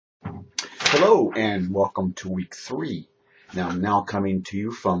Hello and welcome to week 3. Now I'm coming to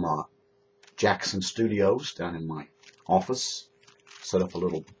you from Jackson Studios down in my office. Set up a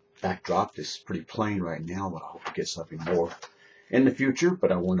little backdrop. It's pretty plain right now, but I hope to get something more in the future.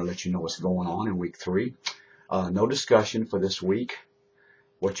 But I want to let you know what's going on in week 3. No discussion for this week.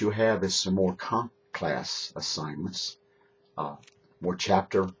 What you have is some more comp class assignments, more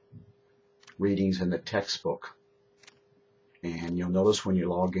chapter readings in the textbook. And you'll notice when you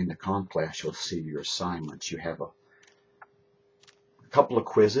log into comp class, you'll see your assignments. You have a couple of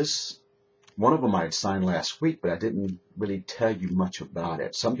quizzes. One of them I assigned last week, but I didn't really tell you much about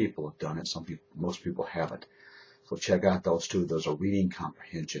it. Some people have done it, most people haven't. So check out those two. Those are reading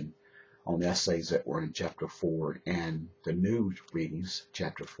comprehension on essays that were in chapter 4 and the new readings,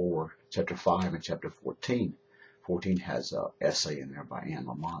 chapter 5, and chapter 14. 14 has an essay in there by Anne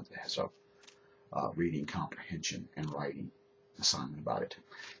Lamont that has a reading comprehension and writing assignment about it.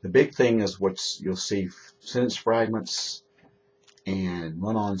 The big thing is what you'll see: sentence fragments and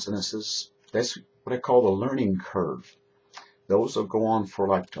run-on sentences. That's what I call the learning curve. Those will go on for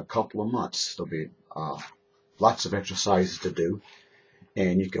like a couple of months. There'll be lots of exercises to do,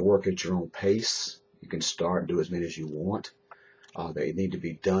 and you can work at your own pace. You can start and do as many as you want. They need to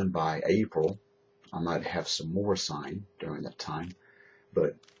be done by April. I might have some more assigned during that time,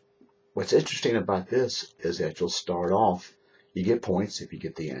 but what's interesting about this is that you'll start off, you get points if you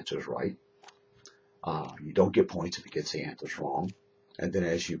get the answers right. You don't get points if you get the answers wrong. And then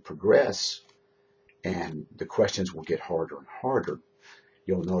as you progress, and the questions will get harder and harder,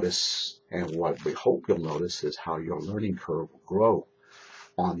 you'll notice, and what we hope you'll notice, is how your learning curve will grow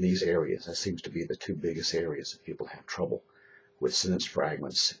on these areas. That seems to be the two biggest areas that people have trouble with: sentence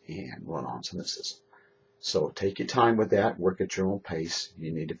fragments and run-on sentences. So take your time with that. Work at your own pace.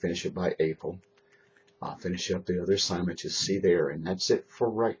 You need to finish it by April. Finish up the other assignments you see there. And that's it for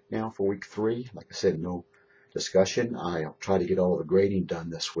right now for week 3. Like I said, no discussion. I'll try to get all the grading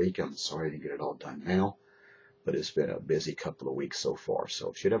done this week. I'm sorry to get it all done now, but it's been a busy couple of weeks so far.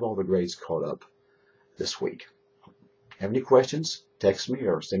 So should have all the grades caught up this week. Have any questions? Text me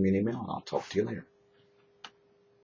or send me an email, and I'll talk to you later.